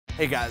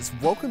Hey guys,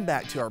 welcome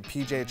back to our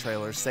PJ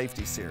Trailer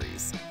Safety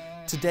Series.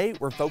 Today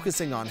we're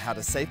focusing on how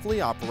to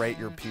safely operate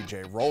your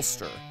PJ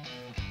Rollster.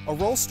 A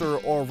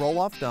rollster or a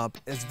roll-off dump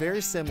is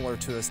very similar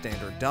to a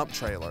standard dump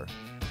trailer.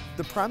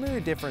 The primary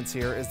difference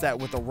here is that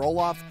with a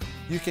roll-off,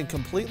 you can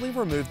completely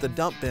remove the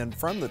dump bin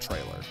from the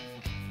trailer.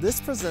 This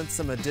presents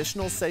some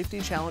additional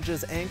safety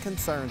challenges and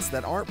concerns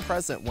that aren't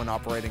present when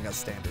operating a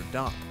standard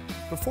dump.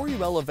 Before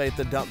you elevate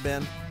the dump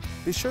bin,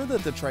 be sure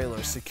that the trailer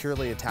is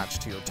securely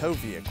attached to your tow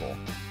vehicle.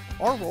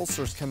 Our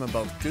rollsters come in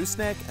both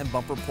gooseneck and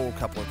bumper pull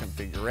coupler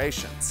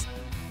configurations.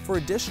 For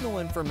additional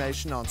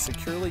information on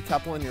securely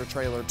coupling your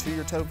trailer to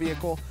your tow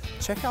vehicle,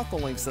 check out the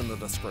links in the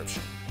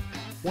description.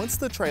 Once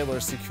the trailer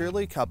is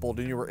securely coupled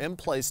and you are in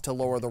place to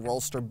lower the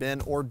rollster bin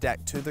or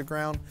deck to the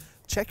ground,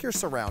 check your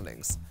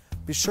surroundings.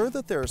 Be sure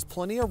that there is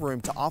plenty of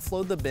room to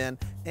offload the bin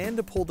and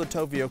to pull the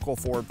tow vehicle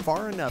forward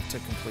far enough to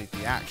complete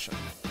the action.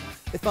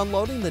 If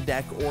unloading the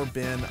deck or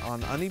bin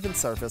on uneven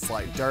surface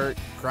like dirt,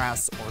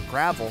 grass, or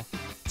gravel,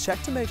 check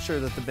to make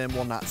sure that the bin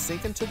will not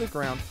sink into the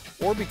ground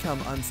or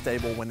become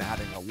unstable when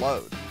adding a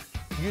load.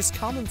 Use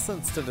common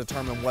sense to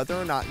determine whether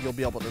or not you'll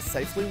be able to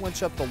safely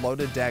winch up the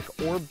loaded deck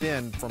or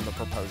bin from the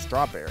proposed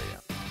drop area.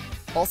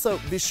 Also,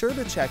 be sure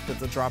to check that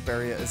the drop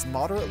area is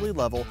moderately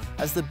level,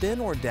 as the bin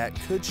or deck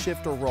could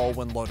shift or roll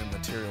when loading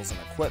materials and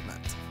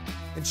equipment.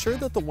 Ensure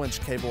that the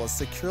winch cable is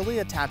securely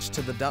attached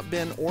to the dump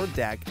bin or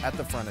deck at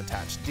the front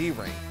attached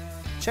D-ring.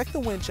 Check the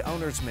winch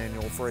owner's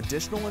manual for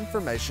additional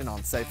information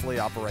on safely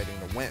operating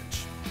the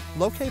winch.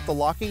 Locate the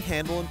locking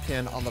handle and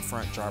pin on the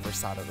front driver's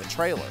side of the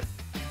trailer.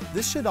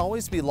 This should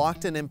always be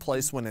locked in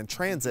place when in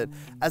transit,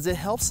 as it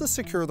helps to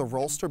secure the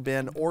rollster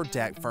bin or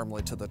deck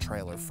firmly to the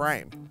trailer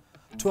frame.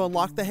 To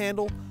unlock the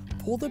handle,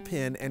 pull the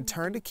pin and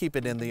turn to keep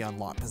it in the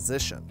unlocked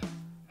position.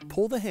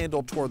 Pull the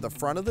handle toward the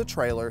front of the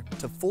trailer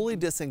to fully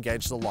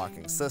disengage the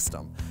locking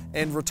system,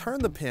 and return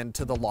the pin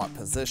to the locked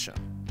position.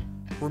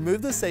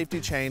 Remove the safety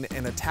chain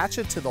and attach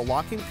it to the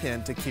locking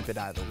pin to keep it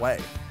either way.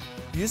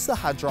 Use the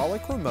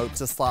hydraulic remote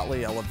to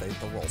slightly elevate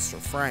the rollster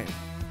frame.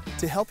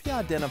 To help you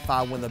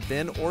identify when the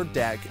bin or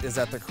deck is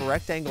at the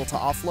correct angle to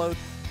offload,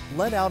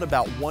 let out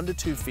about 1 to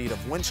 2 feet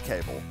of winch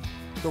cable.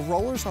 The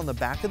rollers on the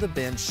back of the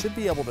bin should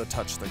be able to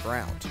touch the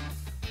ground.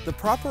 The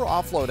proper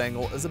offload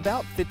angle is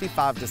about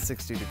 55 to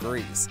 60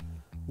 degrees.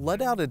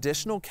 Let out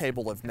additional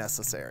cable if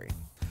necessary.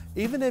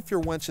 Even if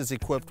your winch is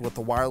equipped with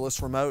a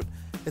wireless remote,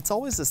 it's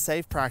always a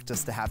safe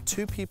practice to have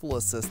 2 people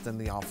assist in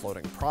the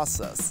offloading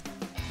process.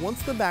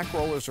 Once the back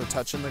rollers are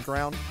touching the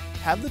ground,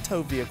 have the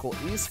tow vehicle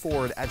ease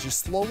forward as you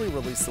slowly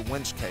release the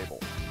winch cable.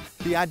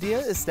 The idea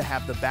is to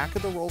have the back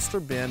of the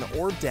rollster bin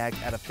or deck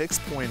at a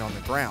fixed point on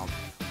the ground,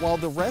 while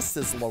the rest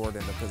is lowered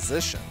into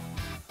position.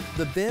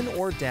 The bin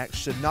or deck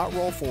should not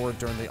roll forward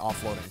during the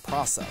offloading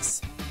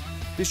process.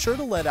 Be sure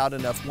to let out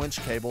enough winch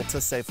cable to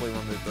safely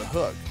remove the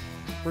hook.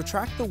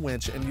 Retract the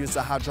winch and use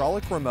the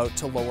hydraulic remote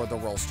to lower the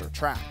rollster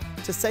track.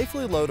 To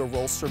safely load a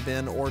rollster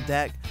bin or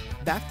deck,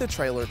 back the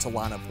trailer to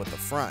line up with the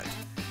front.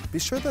 Be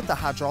sure that the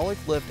hydraulic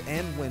lift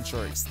and winch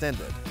are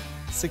extended.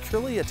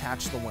 Securely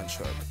attach the winch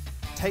hook.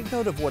 Take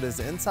note of what is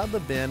inside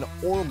the bin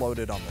or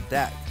loaded on the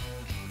deck.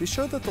 Be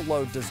sure that the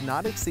load does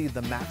not exceed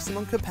the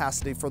maximum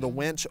capacity for the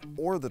winch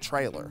or the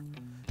trailer.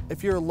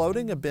 If you're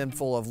loading a bin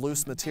full of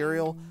loose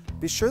material,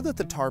 be sure that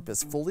the tarp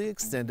is fully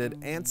extended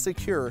and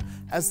secure,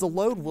 as the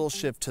load will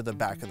shift to the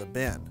back of the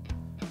bin.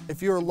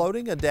 If you are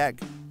loading a deck,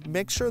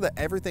 make sure that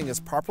everything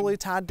is properly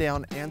tied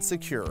down and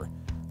secure.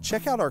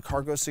 Check out our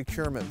cargo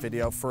securement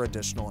video for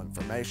additional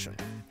information.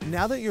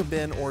 Now that your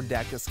bin or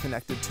deck is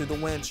connected to the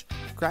winch,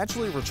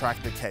 gradually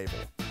retract the cable.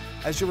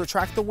 As you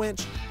retract the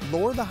winch,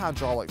 lower the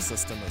hydraulic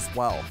system as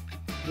well.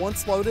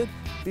 Once loaded,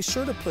 be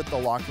sure to put the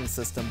locking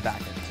system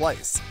back in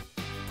place.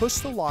 Push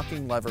the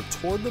locking lever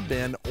toward the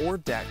bin or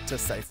deck to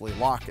safely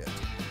lock it.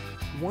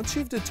 Once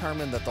you've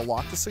determined that the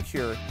lock is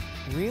secure,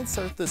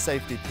 reinsert the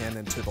safety pin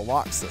into the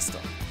lock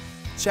system.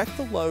 Check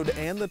the load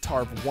and the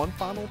tarp one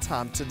final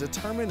time to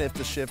determine if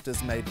the shift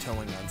is made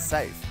towing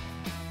unsafe.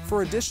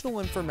 For additional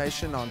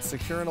information on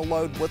securing a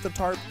load with the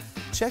tarp,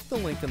 check the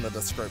link in the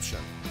description.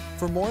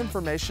 For more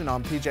information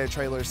on PJ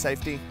Trailer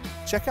safety,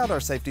 check out our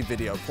safety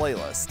video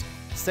playlist.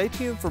 Stay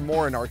tuned for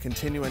more in our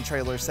continuing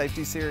trailer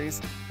safety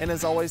series, and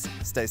as always,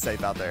 stay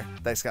safe out there.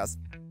 Thanks guys.